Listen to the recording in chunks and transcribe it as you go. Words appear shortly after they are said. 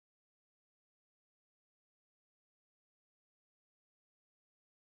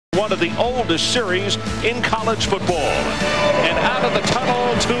one of the oldest series in college football. And out of the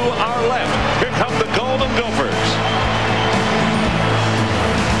tunnel to our left, here come the Golden Gophers.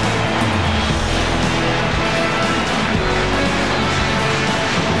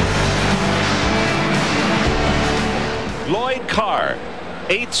 Lloyd Carr,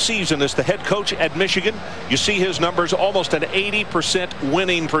 8th season as the head coach at Michigan. You see his numbers, almost an 80%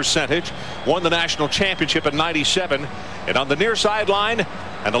 winning percentage. Won the national championship in '97. And on the near sideline,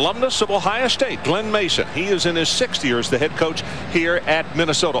 an alumnus of Ohio State, Glenn Mason. He is in his 6th year as the head coach here at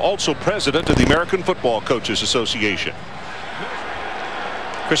Minnesota. Also president of the American Football Coaches Association.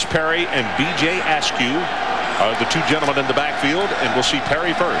 Chris Perry and B.J. Askew are the two gentlemen in the backfield, and we'll see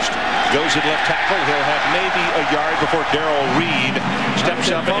Perry first. Goes at left tackle. He'll have maybe a yard before Darrell Reed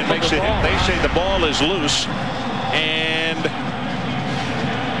steps up and makes it. They say the ball is loose, and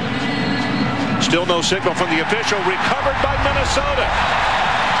still no signal from the official. Recovered by Minnesota.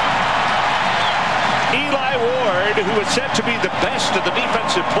 Eli Ward, who is said to be the best of the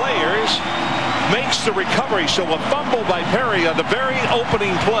defensive players, makes the recovery. So a fumble by Perry on the very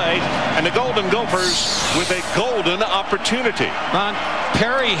opening play, and the Golden Gophers with a golden opportunity.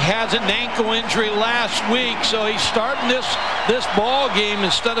 Perry has an ankle injury last week, so he's starting this ball game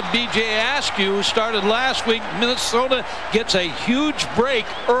instead of B.J. Askew, who started last week. Minnesota gets a huge break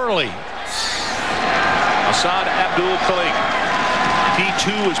early. Assad Abdul-Khalik. He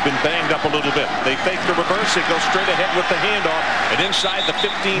too has been banged up a little bit. They fake the reverse. They go straight ahead with the handoff. And inside the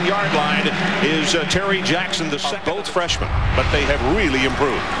 15-yard line is Terry Jackson, the second. Both freshmen, but they have really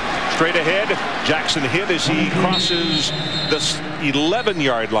improved. Straight ahead, Jackson hit as he crosses the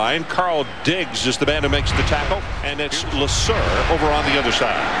 11-yard line. Carl Diggs is the man who makes the tackle. And it's Lasur over on the other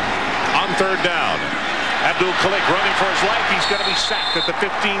side. On third down, Abdul-Khalik running for his life. He's going to be sacked at the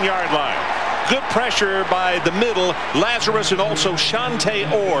 15-yard line. Good pressure by the middle. Lazarus and also Shantee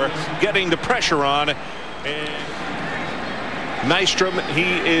Orr getting the pressure on. And Nystrom,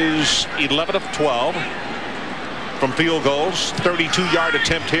 he is 11 of 12 from field goals. 32-yard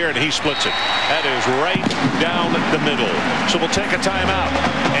attempt here, and he splits it. That is right down the middle. So we'll take a timeout.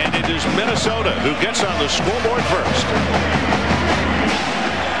 And it is Minnesota who gets on the scoreboard first.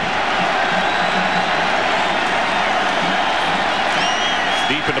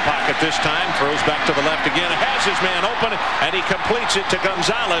 Deep in the pocket this time, throws back to the left again, has his man open, and he completes it to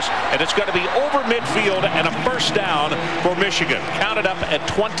Gonzalez, and it's going to be over midfield and a first down for Michigan. Counted up at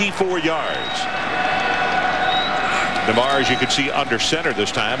 24 yards. Navarre, as you can see, under center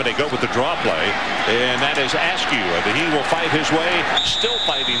this time, and they go with the draw play, and that is Askew. He will fight his way, still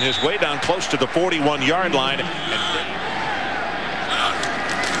fighting his way down close to the 41-yard line.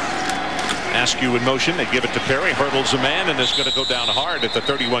 Askew in motion. They give it to Perry. Hurdles a man and is going to go down hard at the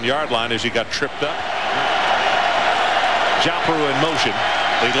 31-yard line as he got tripped up. Joppru in motion.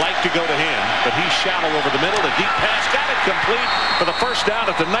 They'd like to go to him, but he's shallow over the middle. The deep pass got it complete for the first down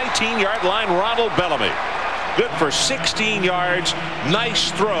at the 19-yard line. Ronald Bellamy. Good for 16 yards.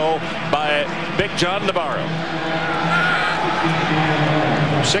 Nice throw by Big John Navarre.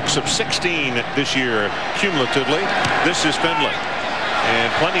 6 of 16 this year cumulatively. This is Finley.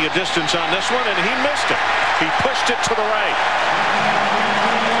 And plenty of distance on this one, and he missed it. He pushed it to the right.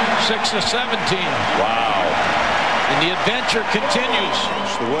 6 of 17. Wow. And the adventure continues.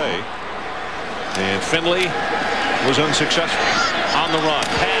 That's the way. And Finley was unsuccessful. On the run.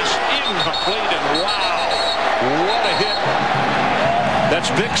 Pass incomplete, and wow. What a hit.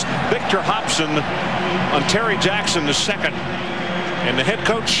 That's Victor Hobson on Terry Jackson, the second. And the head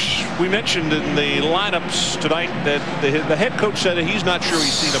coach, we mentioned in the lineups tonight that the head coach said that he's not sure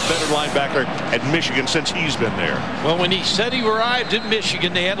he's seen a better linebacker at Michigan since he's been there. Well, when he said he arrived in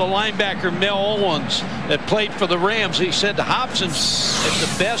Michigan, they had a linebacker, Mel Owens, that played for the Rams. He said Hobson is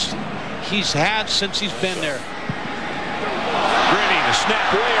the best he's had since he's been there. Grinning, a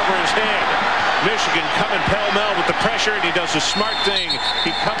snap way over his head. Michigan coming pell-mell with the pressure, and he does a smart thing.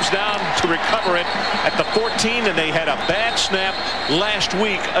 He comes down to recover it at the 14, and they had a bad snap last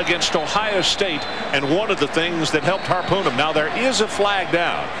week against Ohio State, and one of the things that helped harpoon him. Now, there is a flag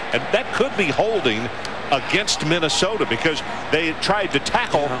down, and that could be holding against Minnesota because they tried to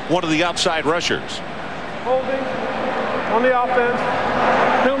tackle one of the outside rushers. Holding on the offense.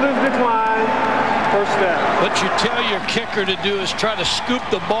 Penalties decline. First down. What you tell your kicker to do is try to scoop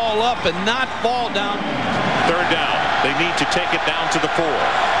the ball up and not fall down. Third down. They need to take it down to the 4.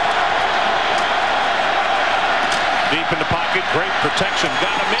 Deep in the pocket. Great protection.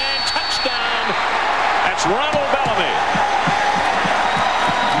 Got a man. Touchdown. That's Ronald Bellamy.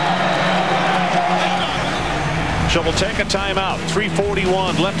 So we'll take a timeout.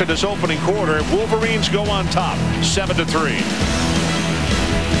 3:41 left in this opening quarter. Wolverines go on top. 7-3.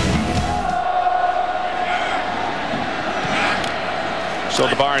 So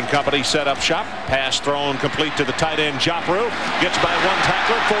Navarre and company set up shop. Pass thrown complete to the tight end Joppru. Gets by one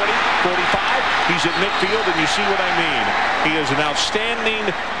tackler. 40, 45. He's at midfield, and you see what I mean. He is an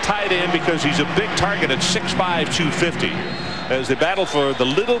outstanding tight end because he's a big target at 6'5", 250. As they battle for the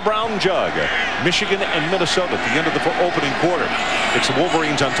little brown jug, Michigan and Minnesota at the end of the opening quarter. It's the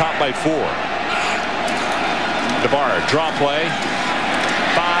Wolverines on top by 4. Navarre draw play.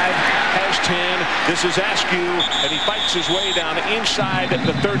 5 has 10. This is Askew, and he fights his way down inside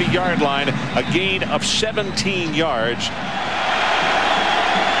the 30-yard line. A gain of 17 yards.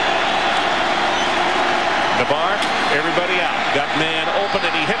 Navarre, everybody out. Got man open,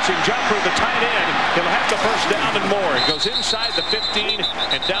 and he hits him. Joppru, the tight end. He'll have the first down and more. It goes inside the 15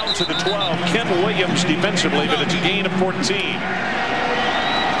 and down to the 12. Ken Williams defensively, but it's a gain of 14.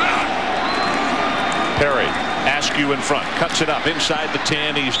 Perry, Askew in front, cuts it up inside the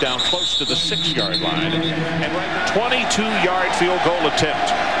 10. He's down close to the 6-yard line. And right, 22-yard field goal attempt.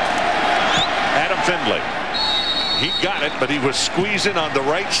 Adam Findlay. He got it, but he was squeezing on the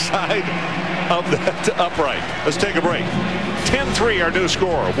right side of that upright. Let's take a break. 10-3 our new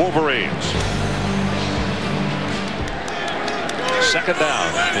score. Wolverines. Second down.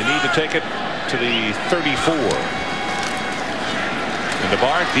 They need to take it to the 34. And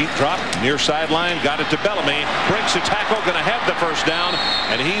Navarre, deep drop, near sideline, got it to Bellamy, breaks the tackle, going to have the first down,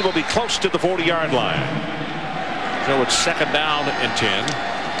 and he will be close to the 40-yard line. So it's second down and 10.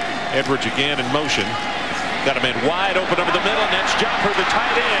 Edwards again in motion. Got a man wide open over the middle, and that's Joppru, the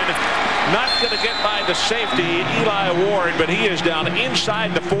tight end. Not going to get by the safety, Eli Ward, but he is down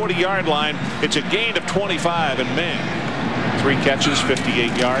inside the 40-yard line. It's a gain of 25, and man, 3 catches,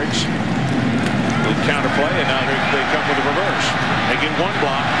 58 yards. Counterplay, and now they come with a reverse. They get 1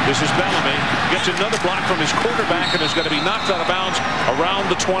 block. This is Bellamy. Gets another block from his quarterback and is going to be knocked out of bounds around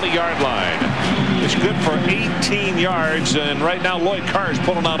the 20-yard line. It's good for 18 yards, and right now Lloyd Carr is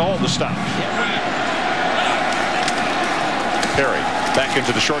pulling out all the stops. Perry back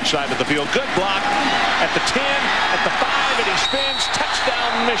into the short side of the field. Good block at the 10, at the 5, and he spins.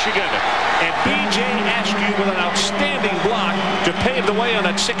 Touchdown, Michigan. And B.J. Askew with an outstanding block to pave the way on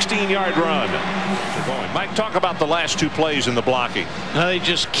that 16-yard run. Mike, talk about the last 2 plays in the blocking. They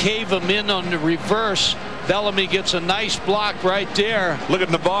just cave him in on the reverse. Bellamy gets a nice block right there. Look at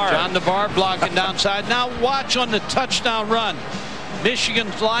Navarre. John Navarre blocking downside. Now watch on the touchdown run.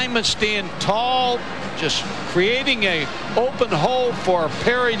 Michigan's linemen stand tall, just creating a open hole for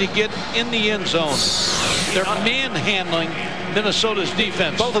Perry to get in the end zone. They're manhandling Minnesota's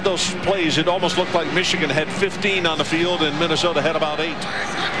defense. Both of those plays, it almost looked like Michigan had 15 on the field and Minnesota had about 8.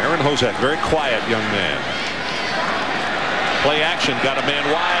 Aaron Hozek, very quiet young man. Play action, got a man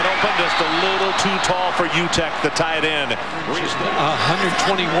wide open, just a little too tall for UTEC, the tight end.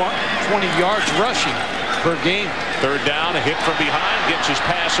 120 yards rushing per game. Third down, a hit from behind, gets his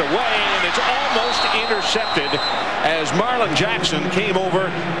pass away, and it's almost intercepted as Marlon Jackson came over,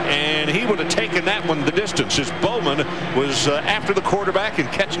 and he would have taken that one the distance as Bowman was after the quarterback and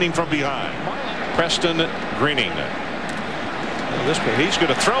catching him from behind. Preston Greening. He's going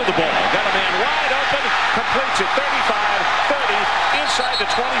to throw the ball. Got a man wide open, completes it 35, 30, inside the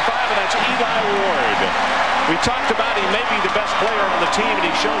 25, and that's Eli Ward. We talked about he may be the best player on the team, and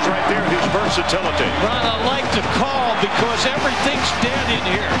he shows right there his versatility. Ron, I like to call because everything's dead in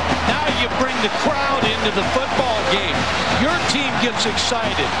here. Now you bring the crowd into the football game. Your team gets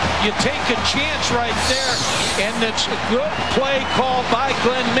excited. You take a chance right there, and it's a good play called by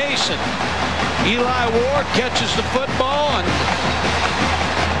Glenn Mason. Eli Ward catches the football, and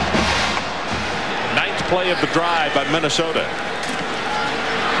 9th play of the drive by Minnesota.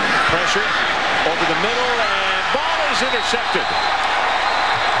 Pressure over the middle, and ball is intercepted.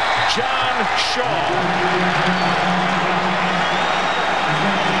 John Shaw.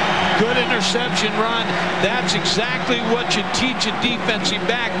 Good interception, Ron. That's exactly what you teach a defensive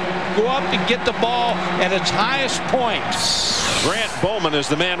back. Go up and get the ball at its highest point. Grant Bowman is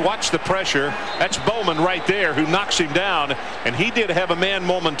the man. Watch the pressure. That's Bowman right there who knocks him down, and he did have a man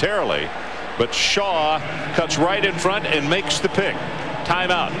momentarily, but Shaw cuts right in front and makes the pick.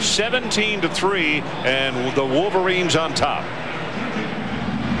 Timeout. 17-3, and the Wolverines on top.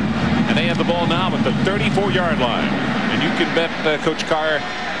 And they have the ball now at the 34-yard line. And you can bet Coach Carr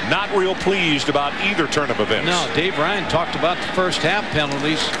not real pleased about either turn of events. No, Dave Ryan talked about the first half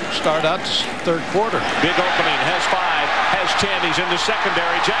penalties. Start out the 3rd quarter. Big opening. Has 5. Has 10. He's in the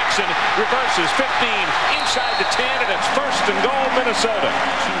secondary. Jackson reverses 15 inside the 10, and it's 1st and goal, Minnesota.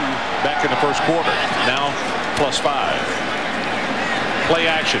 2 back in the 1st quarter. Now +5. Play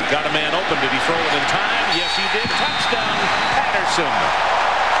action. Got a man open. Did he throw it in time? Yes, he did. Touchdown, Patterson.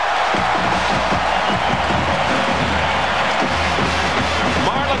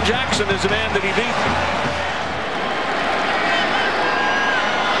 Jackson is the man that he beat.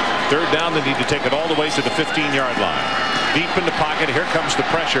 Third down, they need to take it all the way to the 15-yard line. Deep in the pocket. Here comes the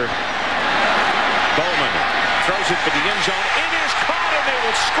pressure. Bowman throws it for the end zone. It is caught, and they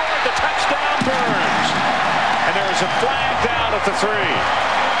will score the touchdown, Burns. And there is a flag down at the 3.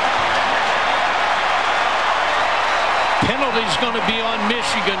 Penalty's going to be on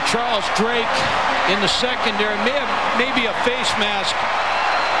Michigan. Charles Drake in the secondary. Maybe a face mask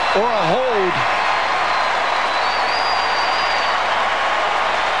or a hold.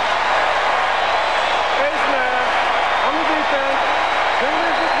 Face mask on the defense.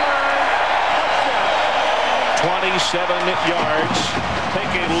 27 yards.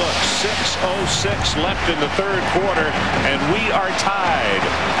 Take a look. 6:06 left in the third quarter, and we are tied.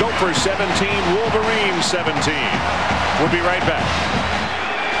 Gopher 17, Wolverines 17. We'll be right back.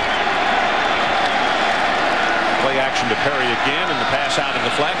 Play action to Perry again, and the pass out in the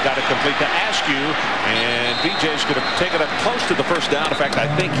flat. Got it complete to Askew, and BJ's going to take it up close to the first down. In fact, I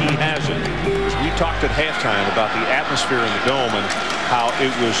think he has it. We talked at halftime about the atmosphere in the dome and how it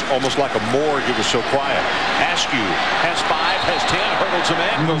was almost like a morgue. It was so quiet. Askew has 5, has 10, hurdles a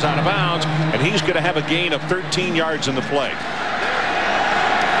man, goes out of bounds, and he's going to have a gain of 13 yards in the play.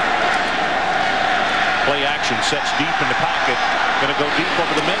 Play action sets deep in the pocket. Going to go deep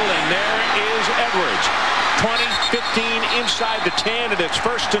over the middle, and there is Edwards. 20-15 inside the 10, and it's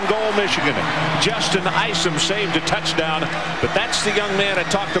first and goal, Michigan. Justin Isom saved a touchdown, but that's the young man I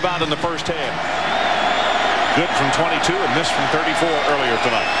talked about in the first half. Good from 22 and missed from 34 earlier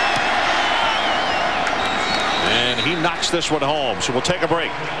tonight. And he knocks this one home, so we'll take a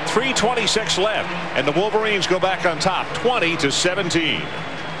break. 3:26 left, and the Wolverines go back on top, 20-17.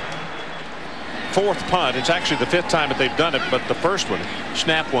 Fourth punt. It's actually the 5th time that they've done it, but the first one,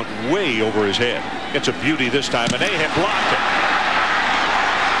 snap went way over his head. It's a beauty this time, and they have blocked it.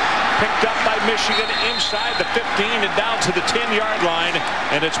 Picked up by Michigan inside the 15 and down to the 10-yard line,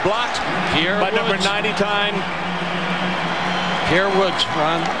 and it's blocked by number 99. Pierre Woods,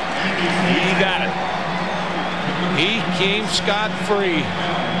 Ron. He got it. He came scot-free.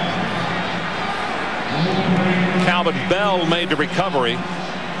 Calvin Bell made the recovery.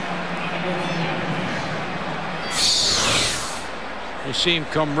 You see him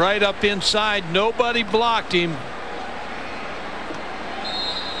come right up inside. Nobody blocked him.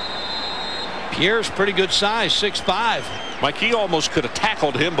 Pierre's pretty good size, 6'5". Mike, he almost could have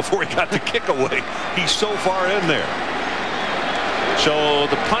tackled him before he got the kick away. He's so far in there. So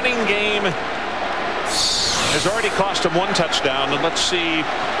the punting game has already cost him 1 touchdown, and let's see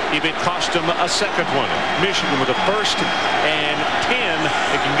if it cost him a second one. Michigan with a 1st and 10.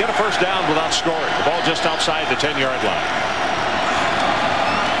 They can get a first down without scoring. The ball just outside the 10-yard line.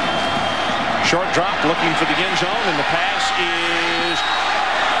 Short drop, looking for the end zone, and the pass is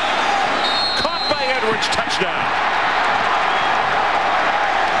caught by Edwards. Touchdown.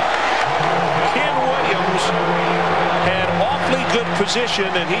 Ken Williams had awfully good position,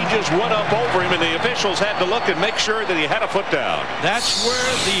 and he just went up over him, and the officials had to look and make sure that he had a foot down. That's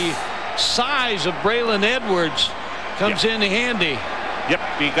where the size of Braylon Edwards comes in handy. Yep,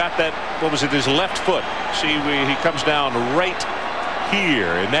 he got that, what was it, his left foot. See, he comes down right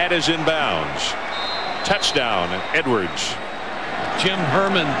here, and that is inbounds. Touchdown, Edwards. Jim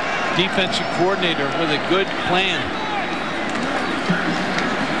Herman, defensive coordinator, with a good plan.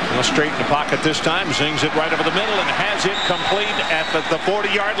 Well, straight in the pocket this time, zings it right over the middle and has it complete at the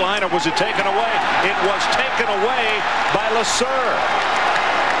 40-yard line. Or was it taken away? It was taken away by Lazarus.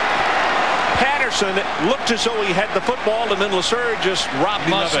 Patterson looked as though he had the football, and then Lazarus just robbed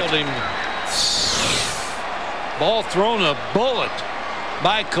him of it. Ball thrown a bullet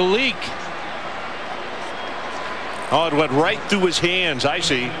by Kalik. Oh, it went right through his hands. I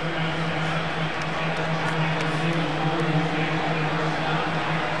see.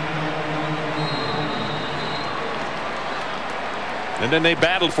 And then they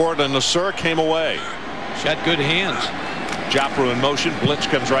battled for it, and Lazarus came away. He's got good hands. Joppru in motion. Blitz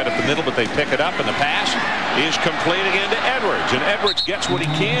comes right up the middle, but they pick it up, and the pass is complete again to Edwards. And Edwards gets what he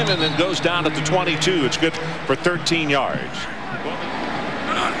can and then goes down at the 22. It's good for 13 yards.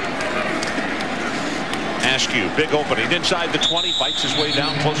 Askew, big opening inside the 20, fights his way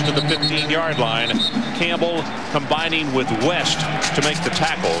down close to the 15-yard line. Campbell combining with West to make the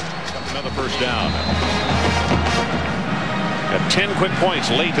tackle. Another first down. Got 10 quick points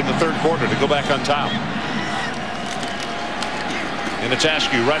late in the third quarter to go back on top. And it's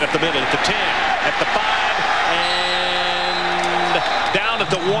Askew right up the middle at the 10, at the 5, and down at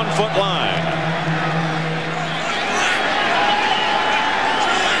the 1-foot line.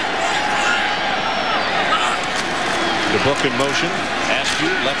 The book in motion. Askew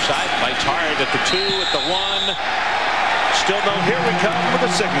Askew, left side, fights hard at the 2, at the 1. Still no, here we come with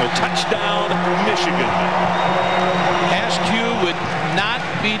a signal. Touchdown, Michigan. Askew would not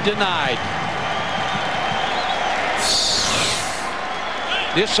be denied.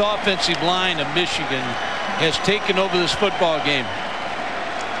 This offensive line of Michigan has taken over this football game.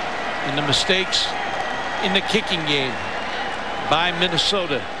 And the mistakes in the kicking game by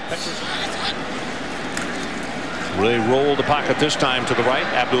Minnesota. They roll the pocket this time to the right.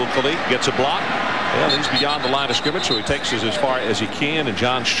 Abdul Khalik gets a block. Well, he's beyond the line of scrimmage, so he takes it as far as he can, and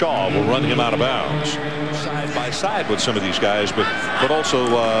John Shaw will run him out of bounds. Side by side with some of these guys, but also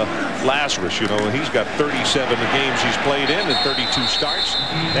Lazarus, you know, he's got 37 games he's played in and 32 starts.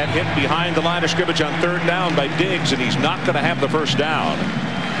 That hit behind the line of scrimmage on 3rd down by Diggs, and he's not going to have the 1st down.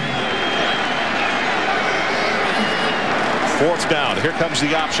 4th down. Here comes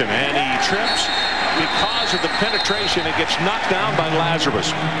the option, and he trips because of the penetration. It gets knocked down by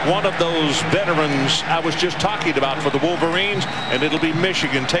Lazarus, one of those veterans I was just talking about for the Wolverines, and it'll be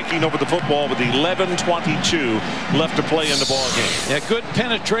Michigan taking over the football with 11:22 left to play in the ball game. Yeah, good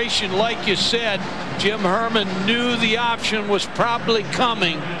penetration, like you said. Jim Herman knew the option was probably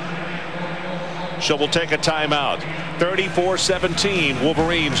coming. So we'll take a timeout. 34-17,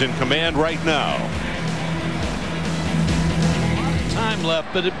 Wolverines in command right now. Time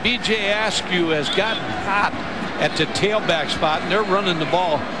left, but B.J. Askew has gotten hot at the tailback spot, and they're running the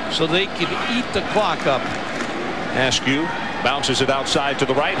ball so they can eat the clock up. Askew bounces it outside to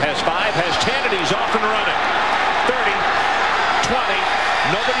the right, has 5, has 10, and he's off and running. 30, 20,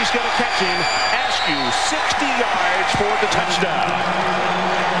 nobody's going to catch him. Askew 60 yards for the touchdown.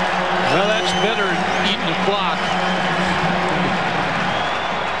 Well, that's better than eating the clock.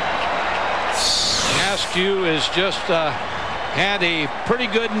 Askew is just had a pretty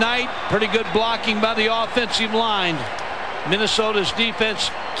good night, pretty good blocking by the offensive line. Minnesota's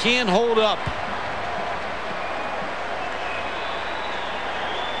defense can't hold up.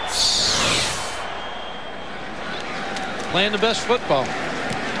 Playing the best football.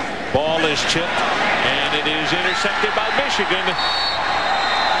 Ball is chipped, and it is intercepted by Michigan.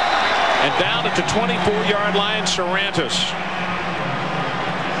 And down at the 24-yard line, Cervantes.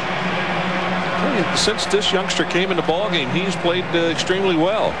 Since this youngster came in the ball game, he's played extremely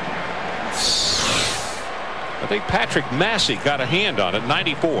well. I think Patrick Massey got a hand on it.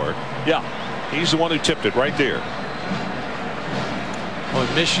 94. Yeah, he's the one who tipped it right there. Well,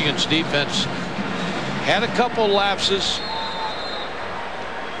 Michigan's defense had a couple lapses.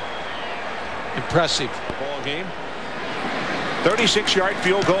 Impressive. Ball game. 36-yard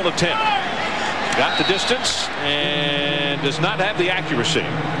field goal attempt. Got the distance and does not have the accuracy.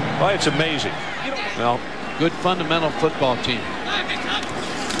 Oh, it's amazing. Well, good fundamental football team.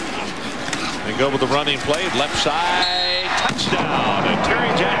 They go with the running play, left side, touchdown, and Terry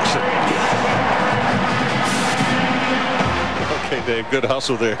Jackson. Okay, Dave, good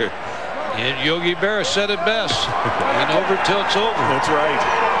hustle there. And Yogi Berra said it best. Ain't over till it's over. That's right.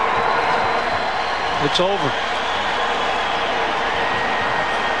 It's over.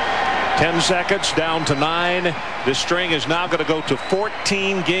 10 seconds down to 9. This string is now going to go to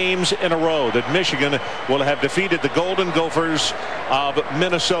 14 games in a row that Michigan will have defeated the Golden Gophers of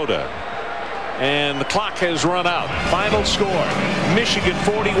Minnesota. And the clock has run out. Final score, Michigan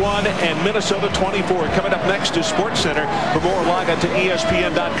 41 and Minnesota 24. Coming up next is SportsCenter. For more, log on to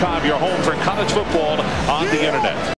ESPN.com, your home for college football on the internet.